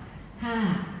ถ้า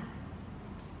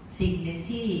สิ่งหนึ่ง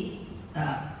ที่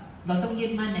เราต้องยึ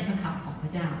ดมั่นในพระคำของพร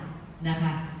ะเจ้านะค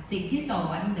ะสิ่งที่สอ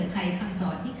นหรือใครคำสอ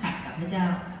นที่ขัดกับพระเจ้า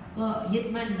ก็ยึด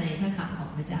มั่นในพระคำของ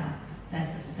พระเจ้าแ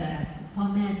ต่พ่อ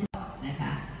แม่ทุกนะค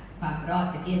ะความรอด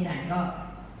ตะเกียอาจารย์ก็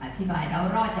อธิบายแล้ว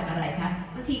รอดจากอะไรคะ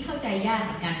บางทีเข้าใจยากเห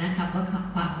มือนกันนะคะว่า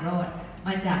ความรอดม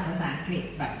าจากภาษาอังกฤษ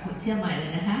แบบเชื่อใหม่เล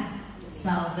ยนะคะ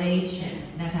salvation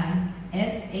นะคะ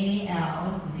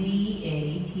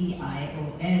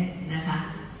salvation นะคะ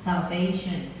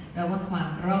salvation แปลว่าความ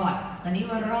รอดตอนนี้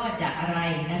ว่ารอดจากอะไร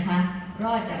นะคะร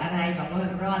อดจากอะไรบอกว่า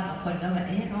รอดบางคนก็แบบ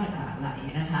รอดอะไร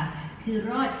นะคะคือ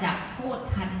รอดจากโทษ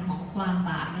ทันของความบ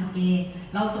าปนั่นเอง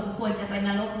เราสมควรจะไปน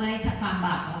รกไหมถ้าความบ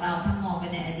าปของเราถ้ามองไป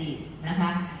ในอดีตนะคะ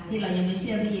ที่เรายังไม่เ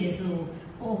ชื่อพระเยซู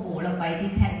โอ้โหเราไปที่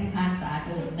แท่นพิพากษาโ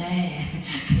ดนแน่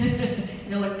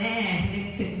โดนแน่นึก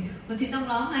ถึงบางทีต้อง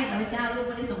ร้องไห้กับพระเจ้าลูกไ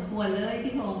ม่ได้สมควรเลย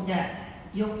ที่พระองค์จะ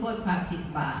ยกโทษความผิด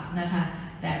บาปนะคะ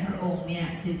แต่พระองค์เนี่ย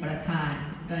คือประธาน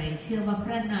โดยเชื่อว่าพ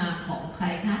ระนามของใคร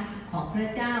คะของพระ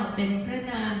เจ้าเป็นพระ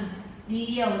นามเ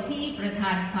ดียวที่ประท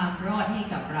านความรอดให้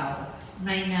กับเราใ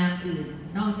นนามอื่น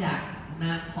นอกจากน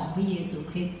ามของพระเยซู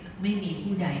คริสต์ไม่มี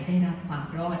ผู้ใดได้รับความ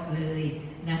รอดเลย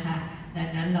นะคะดัง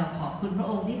นั้นเราขอบคุณพระ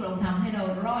องค์ที่พระองค์ทำให้เรา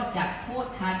รอดจากโทษ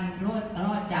ทันร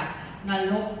อดจากน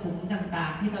รกขุมต่า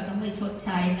งๆที่เราต้องไปชดใ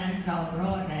ช้นั้นเราร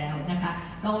อดแล้วนะคะ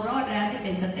เรารอดแล้วที่เ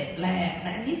ป็นสเต็ปแรกแล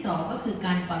ะอันที่สองก็คือก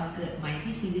ารบังเกิดใหม่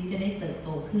ที่ชีวิตจะได้เติบโต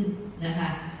ขึ้นนะคะ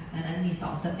ดังนั้นมี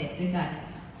2สเต็ปด้วยกัน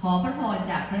ขอพระพร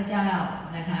จากพระเจ้า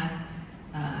นะคะ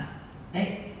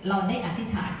เราได้อธิษ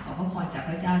ฐานขอพระพรจาก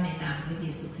พระเจ้าในนามพระเย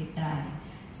ซูคริสต์ได้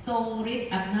ทรงฤท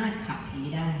ธิ์อำนาจขับผี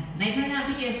ได้ในพระนาม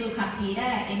พระเยซูขับผีได้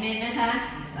เอเมนนะคะ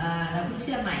แล้วผู้เ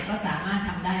ชื่อใหม่ก็สามารถท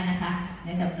ำได้นะคะใน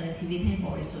ดำเนินชีวิตให้บ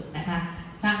ริสุทธิ์นะคะ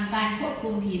สั่งการควบคุ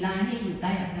มผีร้ายให้อยู่ใ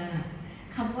ต้อำนาจ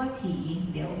คำว่าผี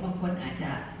เดี๋ยวบางคนอาจจ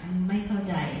ะไม่เข้า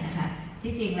ใจนะคะ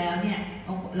ที่จริงแล้วเนี่ย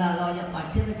เราอย่างก่อน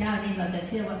เชื่อพระเจ้านี่เราจะเ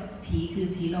ชื่อว่าผีคือ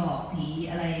ผีหลอกผี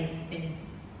อะไรเป็น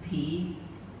ผี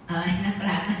อะไรนัก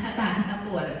ล่านักบ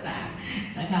วชต่าง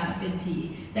ๆนะคะเป็นผี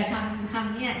แต่ค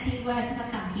ำเนี่ยที่ว่าพระ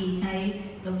คัมภีร์ใช้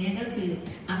ตรงนี้ก็คือ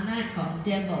อำนาจของ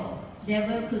devil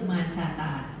คือมารซาต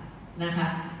านนะคะ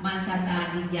มารซาตาน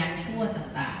วิญญาณชั่ว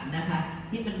ต่างๆนะคะ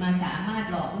ที่มันมาสามารถ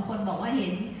หลอกบางคนบอกว่าเห็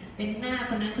นเป็นหน้า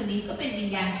คนนั้นคนนี้ก็เป็นวิญ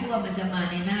ญาณชั่วมันจะมา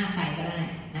ในหน้าใครก็ได้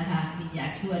นะคะวิญญาณ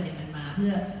ชั่วเนี่ยมันมาเ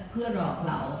พื่อหลอก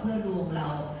เราเพื่อลวงเรา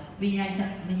วิญญาณ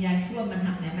ชั่วมันท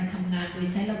ำไงมันทำงานโดย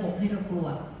ใช้ระบบให้เรากลัว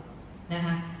นะค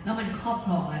ะแล้วมันครอบค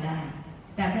รองเราได้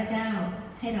แต่พระเจ้า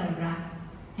ให้เรารัก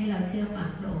ให้เราเชื่อฟัง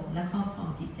พระองค์และครอบครอง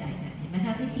จิตใจกันเห็นไหมค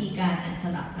ะวิธีการส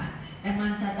ลับกันแต่มา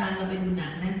รซาตานเราไปดูหนั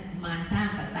งนะมารสร้าง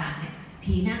ต่างๆเนี่ย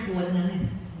ผีน่ากลัวทั้งนั้นเลย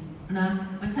นะ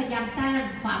มันพยายามสร้าง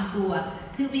ความกลัว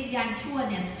คือวิญญาณชั่ว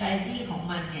เนี่ย strategy ของ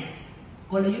มันเนี่ย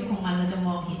กลยุทธ์ของมันเราจะม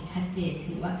องเห็นชัดเจน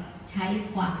คือว่าใช้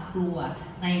ความกลัว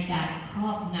ในการครอ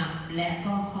บงำและ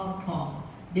ก็ครอบครอง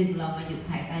ดึงเรามาอยู่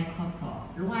ภายใต้ครอบครอง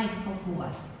ไล่ครอบครัว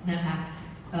นะคะ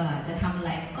จะทำอะไ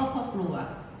รก็เพราะกลัว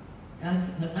แล้ว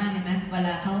ส่วนมากเห็นไหมเวล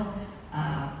าเขา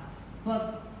พวก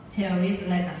เทอร์ริสอ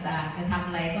ะไรต่างๆจะทำ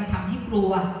อะไรก็ทำให้กลั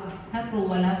วถ้ากลัว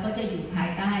แล้วก็จะอยู่ภาย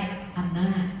ใต้อำน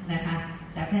าจนะคะ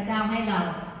แต่พระเจ้าให้เรา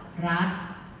รัก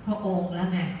พระองค์แล้ว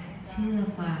ไงเชื่อ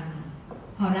ฟัง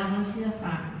พอรักแล้วเชื่อ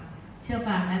ฟัง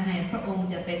แล้วไงพระองค์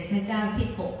จะเป็นพระเจ้าที่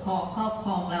ปกครองครอบคร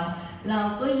องเรา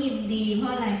ก็ยินดีเพรา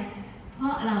ะอะไรเพรา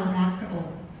ะเรารักพระอง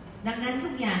ค์ดังนั้นทุ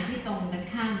กอย่างที่ตรงกัน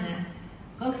ข้ามนะ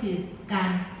ก็คือกา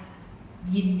ร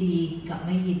ยินดีกับไ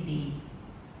ม่ยินดี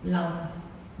เรา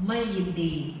ไม่ยิน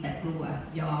ดีแต่กลัว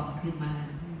ยอมคือมาร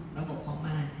ระบบของม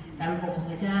ารแต่ระบบของ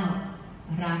พระเจ้า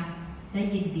รัก ได้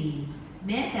ยินดีแ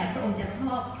ม้แต่พระองค์จะคร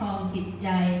อบครองจิตใจ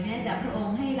แม้แต่พระอง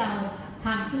ค์ให้เราท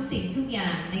ำทุกสิ่งทุกอย่า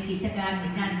งในกิจการเหมื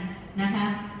อนกันนะคะ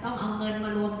ต้องเอาเงินมา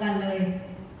รวมกันเลย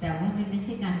แต่ว่ามันไม่ใ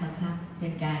ช่การบังคับเป็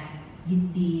นการยิน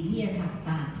ดีที่จะทำต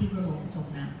ามที่พระองค์ทรง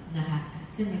นำนะคะ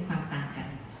ซึ่งเป็นความต่างกัน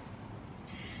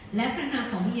และพระนาม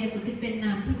ของพระเยซูคริสต์เป็นน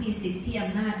ามที่มีสิทธิอ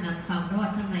ำนาจนำความรอด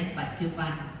ทั้งในปัจจุบั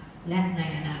นและใน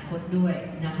อนาคตด้วย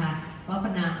นะคะเพราะพร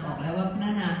ะนามบอกแล้วว่าพร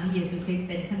ะนามพระเยซูคริสต์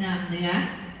เป็นพระนามเหนือ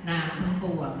นามทั้งป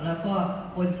วงแล้วก็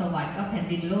บนสวรรค์ก็แผ่น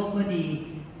ดินโลกก็ดี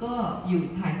ก็อยู่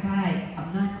ภายใต้อ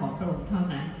ำนาจของพระองค์เท่า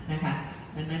นั้นนะคะ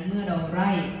ดังนั้นเมื่อเราไ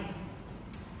ล่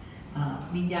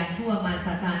วิญญาณชั่วมารซ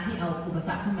าตานที่เอาอุปส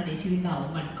รรคเข้ามาในชีวิตเรา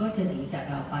มันก็จะหนีจาก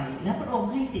เราไปและพระอง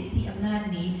ค์ให้สิทธิอำนาจ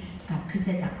นี้กับคริสต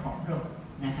จักรของพระองค์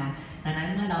นะคะดังนั้น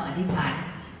เมื่อเราอธิษฐาน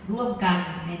ร่วมกัน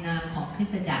ในนามของคริส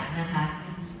ตจักรนะคะ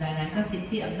ดังนั้นก็สิท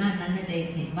ธิอำนาจนั้นจะ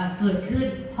เห็นว่าเกิดขึ้น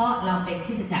เพราะเราเป็นค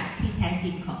ริสตจักรที่แท้จ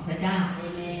ริงของพระเจ้า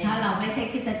ถ้าเราไม่ใช่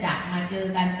คริสตจักรมาเจอ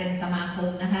กันเป็นสมาคม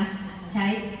นะคะใช้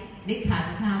ฤทธา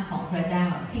นุภาพของพระเจ้า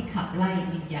ที่ขับไล่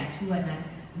วิญญาณชั่วนั้น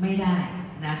ไม่ได้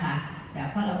นะคะแต่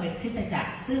เพราะเราเป็นคริสตจัก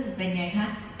รซึ่งเป็นไงคะ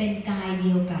เป็นกายเ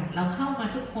ดียวกันเราเข้ามา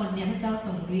ทุกคนเนี่ยพระเจ้าท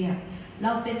รงเรียกเร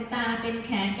าเป็นตาเป็นแข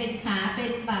นเป็นขาเป็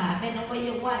นบ่าเป็นอวัย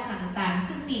วะต่างๆ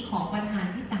ซึ่งมีของประทาน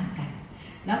ที่ต่างกัน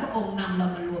แล้วพระองค์นำเรา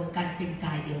มารวมกันเป็นก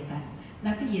ายเดียวกันแล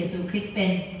ะพระเยซูคริสต์เป็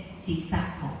นศีรษะ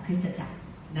ของคริสตจักร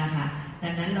นะคะดั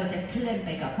งนั้นเราจะเคลื่อนไป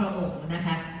กับพระองค์นะค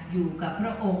ะอยู่กับพร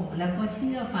ะองค์แล้วก็เ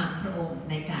ชื่อฟังพระองค์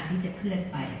ในการที่จะเคลื่อน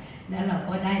ไปและเรา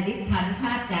ก็ได้ฤทธานุภ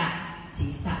าพจากศี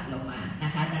รษะลงมาน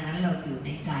ะคะดังนั้นเราอยู่ใน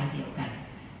กายเดียวกัน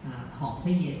ของพ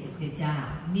ระเยซูคริสต์เจ้า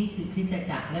นี่คือคริสต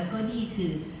จักรแล้วก็นี่คื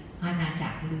ออาณาจั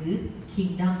กรหรือ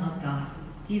Kingdom of God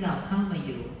ที่เราเข้ามาอ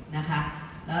ยู่นะคะ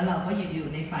แล้วเราก็อยู่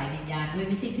ในฝ่ายวิญญาณด้วย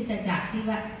ไม่ใช่คริสตจักรที่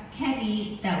ว่าแค่นี้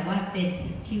แต่ว่าเป็น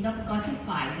Kingdom of God ที่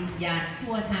ฝ่ายวิญญาณ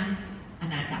ทั่วทั้งอา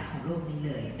ณาจักรของโลกนี้เ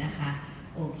ลยนะคะ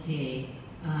โอเค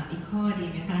อีกข้อดี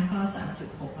ไหมคะข้อ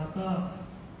 3.6 แล้วก็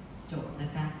จบน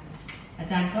ะคะอา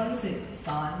จารย์ก็รู้สึกส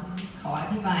อนขออ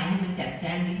ธิบายให้มันแจ่มแ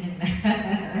จ้งนิดนึงนะ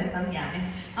ต้องอย่างนี้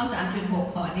เอา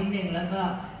 3.6 ขอนิดนึงแล้วก็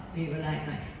มีเวลาห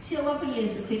น่อยเชื่อว่าพระเย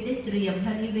ซูคริสต์ได้เตรียมพ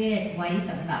ระนิเวศไว้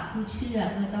สำหรับผู้เชื่อ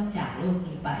เมื่อต้องจากโลก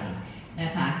นี้ไปน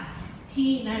ะคะ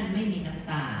ที่นั่นไม่มีน้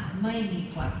ำตาไม่มี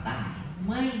ความตาย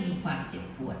ไม่มีความเจ็บ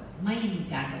ปวดไม่มี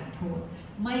การลงโทษ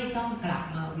ไม่ต้องกลับ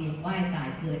มาเวียนว่ายตาย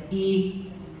เกิดอีก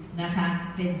นะคะ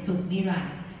เป็นสุขนิรันด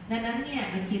ร์ดังนั้นเนี่ย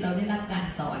บางทีเราได้รับการ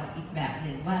สอนอีกแบบห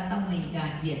นึ่งว่าต้องมีกา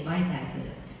รเวียนว่ายตายเกิ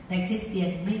ดแต่คริสเตียน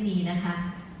ไม่มีนะคะ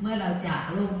เมื่อเราจาก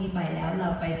โลกนี้ไปแล้วเรา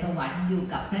ไปสวรรค์อยู่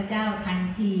กับพระเจ้าทัน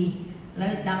ทีแล้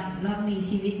วเรามี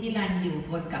ชีวิตนิรันดร์อยู่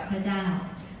บนกับพระเจ้า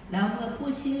แล้วเมื่อผู้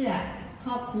เชื่อค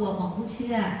รอบครัวของผู้เ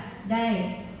ชื่อได้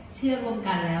เชื่อร่วม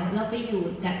กันแล้วเราไปอยู่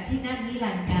กับที่นั่นนิ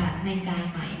รันดร์การในกาย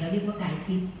ใหม่เราเรียกว่ากาย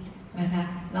ทิพย์นะคะ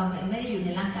เราไม่ได้อยู่ใน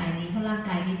ร่างกายนี้เพราะร่าง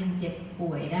กายนี้มันเจ็บ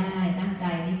ป่วยได้ร่างก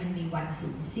ายนี้มันมีวันสู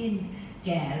ญสิ้นแ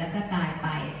ก่แล้วก็ตายไป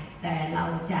แต่เรา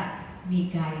จะมี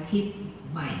กายทิพย์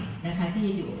ใหม่นะคะที่จ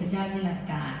ะอยู่พระเจ้านิรันดร์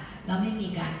การเราไม่มี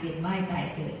การเวียนว่ายตาย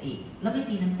เกิดอีกเราไม่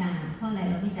มีน้ำตาเพราะอะไร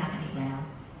เราไม่จากกันอีกแล้ว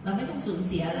เราไม่ต้องสูญเ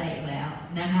สียอะไรอีกแล้ว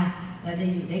นะคะเราจะ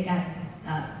อยู่ด้วยกัน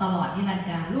ตลอดนิรันดร์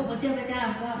การลูกมาเชื่อพระเจ้า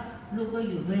ก็ลูกก็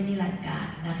อยู่ด้วยนิรันดร์การ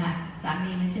นะคะสา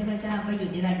มีมาเชื่อพระเจ้าก็อยู่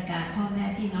นิรันดร์การพ่อแม่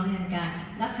พี่น้องนิรันดร์การ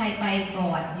แล้วใครไปก่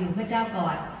อนอยู่พระเจ้าก่อ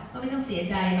นก็ไม่ต้องเสีย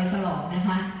ใจเราฉลองนะค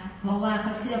ะเพราะว่าเข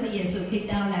าเชื่อพระเยซูคริสต์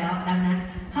เจ้าแล้วดังนั้น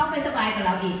เขาไม่สบายกับเ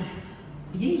ราอีก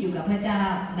ยิ่งอยู่กับพระเจ้า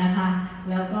นะคะ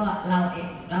แล้วก็เรา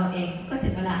เองก็ถึ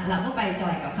งเวลาเราก็ไปจ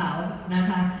อยกับเขานะ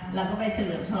คะเราก็ไปเฉ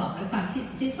ลิมฉลองด้วยความ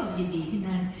ชื่นชมยินดีที่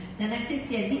นั่นดังนั้นคริสเ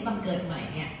ตียนที่บังเกิดใหม่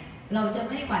เนี่ยเราจะ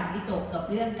ไม่หวั่นวิตกกับ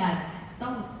เรื่องการต้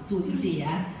องสูญเสีย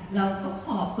เราก็ข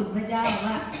อบคุณพระเจ้า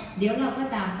ว่าเดี๋ยวเราก็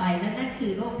ตามไปและนั่นคื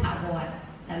อโลกถาวร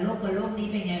แต่โลกบนโลกนี้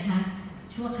เป็นไงคะ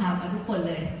ชั่วคราวมาทุกคน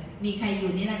เลยมีใครอ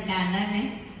ยู่นิรันดร์การได้ไหม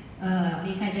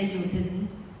มีใครจะอยู่ถึง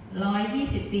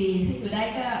120 ปีถ้าอยู่ได้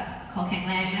ก็ขอแข็ง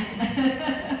แรงนะ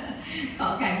ขอ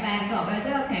แข็งแรงขอพระเ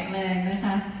จ้าแข็งแรงนะค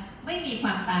ะไม่มีคว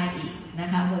ามตายอีกนะ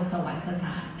คะบนสวรรคสถ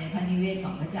านในพระนิเวศข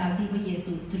องพระเจ้าที่พระเย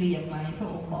ซูเตรียมไว้พระ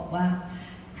องค์บอกว่า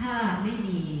ถ้าไม่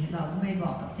มีเราก็ไม่บ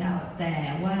อกกับเจ้าแต่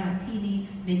ว่าที่นี้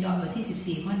ในจอห์นบท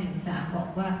ที่14ข้อ 1-3 บอก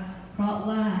ว่าเพราะ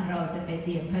ว่าเราจะไปเต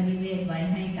รียมพระนิเวศไว้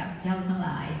ให้กับเจ้าทั้งหล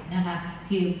ายนะคะ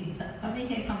คือเขาไม่ใ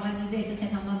ช้คำว่านิเวศก็ใช้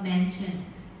คำว่า mansion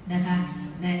นะคะ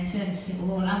แมนชั่นโอ้โ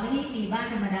หเราไม่ได้มีบ้าน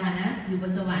ธรรมดานะอยู่บ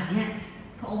นสวรรค์เนี่ย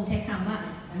พระองค์ใช้คำว่า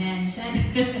แมนชั่น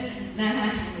นะคะ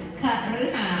คฤ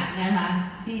หาสน์นะคะ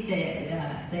ที่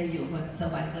จะอยู่บนส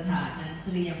วรรค์สถานนั้นเต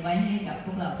รียมไว้ให้กับพ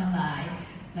วกเราทั้งหลาย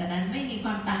ดังนั้นไม่มีคว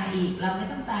ามตายอีกเราไม่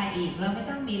ต้องตายอีกเราไม่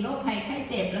ต้องมีโรคภัยไข้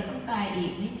เจ็บแล้วต้องตายอี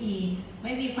กไ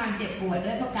ม่มีความเจ็บปวดด้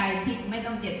วยเพราะกายทิพย์ไม่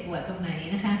ต้องเจ็บปวดตรงไหน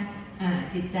นะคะ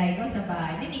จิตใจก็สบาย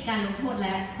ไม่มีการลงโทษแ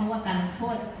ล้วเพราะว่าการลงโท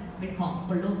ษเป็นของบ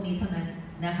นโลกนี้เท่านั้น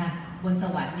นะคะบนส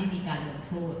วรรค์ไม่มีการลงโ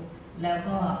ทษแล้ว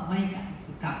ก็ไม่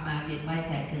กลับมาเวียนว่าย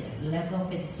ตายเกิดแล้วก็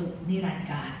เป็นสุขนิรันดร์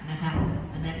กาลนะคะ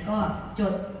อันนั้นก็จ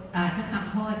ดพระค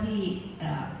ำข้อที่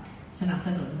สนับส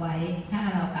นุนไว้ถ้า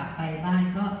เรากลับไปบ้าน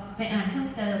ก็ไปอ่านเพิ่ม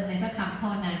เติมในพระคำข้อ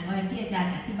นั้นว่าที่อาจาร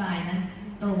ย์อธิบายนั้น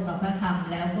ตรงกับพระค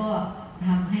ำแล้วก็ท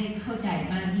ำให้เข้าใจ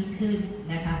มากยิ่งขึ้น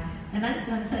นะคะดังนั้นส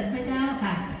รรเสริญพระเจ้า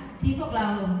ค่ะที่พวกเรา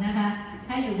นะคะ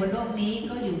ถ้าอยู่บนโลกนี้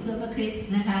ก็อยู่เพื่อพระคริสต์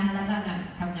นะคะแล้วก็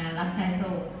ทำงานรับใช้พระ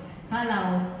องค์ถ้าเรา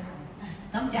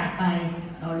ต้องจากไป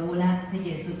เรารู้แล้วพระเย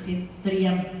ซูคริสต์เตรีย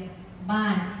มบ้า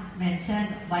นแมนชั่น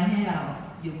ไว้ให้เรา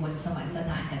อยู่บนสวรรคส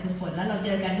ถานกันทุกคนแล้วเราเจ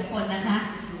อกันทุกคนนะคะ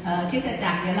คริสต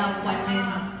จักรเดี๋ยวเราวันหนึ่ง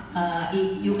อีก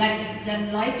อยู่กัน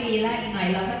100 ปีแล้วอีกหน่อย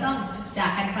เราก็ต้องจา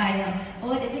กกันไปโอ้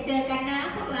เดี๋ยวไปเจอกันนะ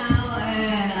พวกเรา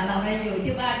เราไปอยู่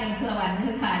ที่บ้านในสวรรค์ส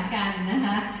ถานกันนะค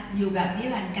ะอยู่แบบนิ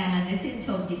รันดร์กาลและชื่นช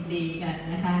มยินดีกัน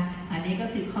นะคะอันนี้ก็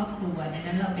คือครอบครัวดัง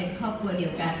นั้นเราเป็นครอบครัวเดี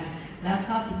ยวกันและค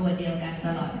รอบครัวเดียวกันต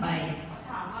ลอดไป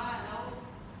ถามว่าแล้ว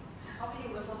เขาไปอยู่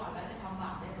บนสวรรค์แล้วจะทำบา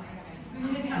ปได้ไหมอะไรไม่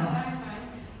ได้ทำได้ไหม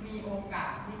มีโอกา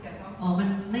สที่จะต้องมัน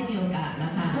ไม่มีโอกาสแล้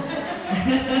วค่ะ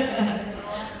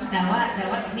แต่ว่า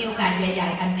มีโอกาสใหญ่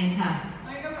ๆอันนึงค่ะไ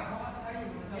ม่ก็แบบว่าถ้าอยู่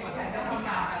บนสวรรค์ก็มีก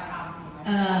ารกระท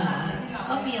ำ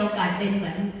ก็มีโอกาสเป็นเหมื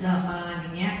อนเรามาอย่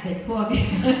างเงี้ยเป็นพวก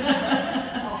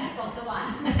ตกสวรร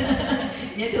ค์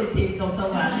เนี่ยถูกทีมตกส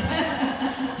วรรค์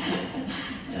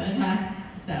นะคะ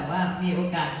แต่ว่ามีโอ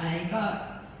กาสไหมก็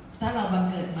ถ้าเราบัง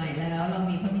เกิดใหม่แล้วเรา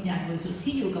มีพระวิญญาณบริสุทธิ์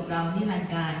ที่อยู่กับเรานิรันด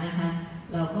ร์กาลนะคะ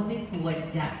เราก็ไม่ควร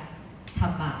จะท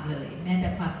ำบาปเลยแม้แต่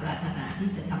ความปรารถนาที่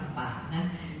จะทำบาปนะ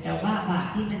แต่ว่าบาป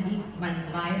ที่มัน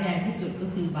ร้ายแรงที่สุดก็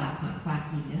คือบาปของความ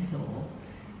หยิ่งยโส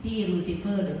ที่ลูซิเฟ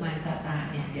อร์หรือมารซาตาน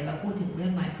เนี่ยเดี๋ยวเราพูดถึงเรื่อ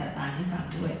งมารซาตานให้ฟัง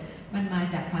ด้วยมันมา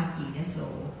จากความหยิ่งยโส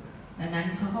ดังนั้น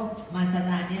เขาก็มารซา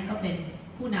ตานเนี่ยก็เป็น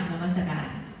ผู้นำนมัสการ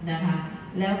นะคะ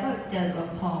แล้วก็จะล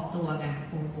ำพองตัวกัน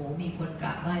โอ้โหมีคนกร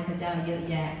าบไหว้พระเจ้าเยอะ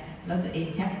แยะแล้วตัวเอง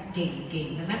ชักเก่ง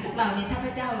ดังนั้นพวกเราเนี่ยถ้าพ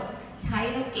ระเจ้าใช้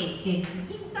แล้วเก่ง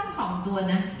ยิ่งต้องถ่อมตัว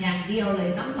นะอย่างเดียวเลย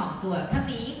ต้องถ่อมตัวถ้า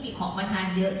มียิ่งมีของประทาน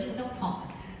เยอะยิ่งต้องถ่อม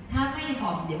ถ้าไม่ถ่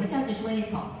อมเดี๋ยวพระเจ้าจะช่วยให้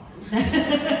ถ่อม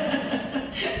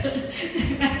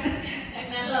ดัง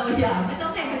นั้นเราอย่าไม่ต้อ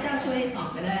งให้พระเจ้าช่วยให้ถ่อม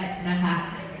ก็ได้นะคะ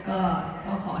ก็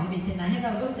ขอให้เป็นเช่นนั้นให้เร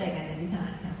าร่วมใจกันในนิทา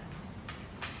นค่ะ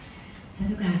สา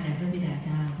ธุการแด่พระบิดาเ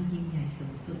จ้าผู้ยิ่งใหญ่สู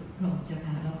งสุดพระองค์เจ้า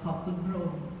ค่ะเราขอบคุณพระอ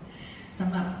งค์ส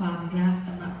ำหรับความรักส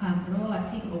ำหรับความรอด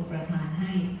ที่พระองค์ประทานใ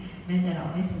ห้แม้แต่เรา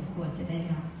ไม่สมควรจะได้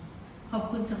รับขอบ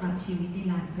คุณสำหรับชีวิตนิ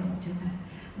รันดร์พระองค์เจ้าค่ะ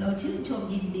เราชื่นชม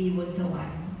ยินดีบนสวร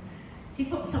รค์ที่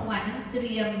พระสวรรค์นั้นเต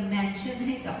รียมแมนชั่นใ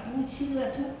ห้กับผู้เชื่อ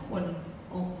ทุกคน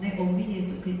ในองค์พระเย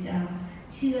ซูคริสต์เจ้า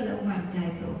เชื่อและวางใจ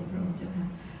พระองค์เจ้าค่ะ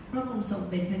พระองค์ทรง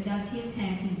เป็นพระเจ้าเที่ยงแท้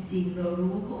จริงๆเรา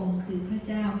รู้พระองค์คือพระ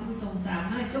เจ้าผู้ทรงสา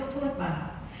มารถยกโทษบาป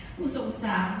ผู้ทรงส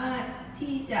ามารถ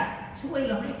ที่จะช่วยเ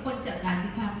ราให้พ้นจากการพิ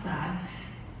พากษา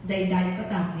ใดๆก็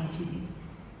ตามในชีวิต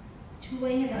ช่วย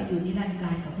ให้เราอยู่นิรันดร์กา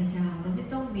ลกับพระเจ้าเราไม่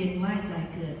ต้องเวียนว่ายตาย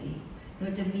เกิดอีกเรา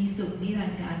จะมีสุขนิรั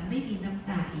นดร์กาลไม่มีน้ำ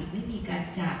ตาอีกไม่มีการ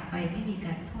จากไปไม่มีก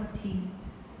ารทอดทิ้ง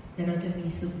แต่เราจะมี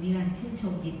สุขนิรันดร์ชื่นช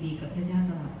มยินดีกับพระเจ้า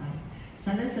ตลอดไปส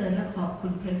รรเสริญและขอบคุ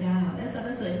ณพระเจ้าและสรร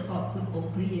เสริญขอบคุณอง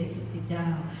ค์พระเยซูคริสต์เจ้า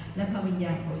และพระวิญญ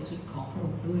าณบริสุทธิ์ของพระอ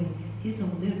งค์ด้วยที่ทร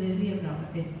งเลือกและเรียกเรามา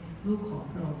เป็นลูกของ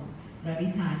พระองค์เราอธิ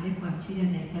ษฐานด้วยความเชื่อ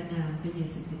ในพระนามพระเย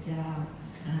ซูคริสต์เจ้า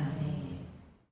อาเมน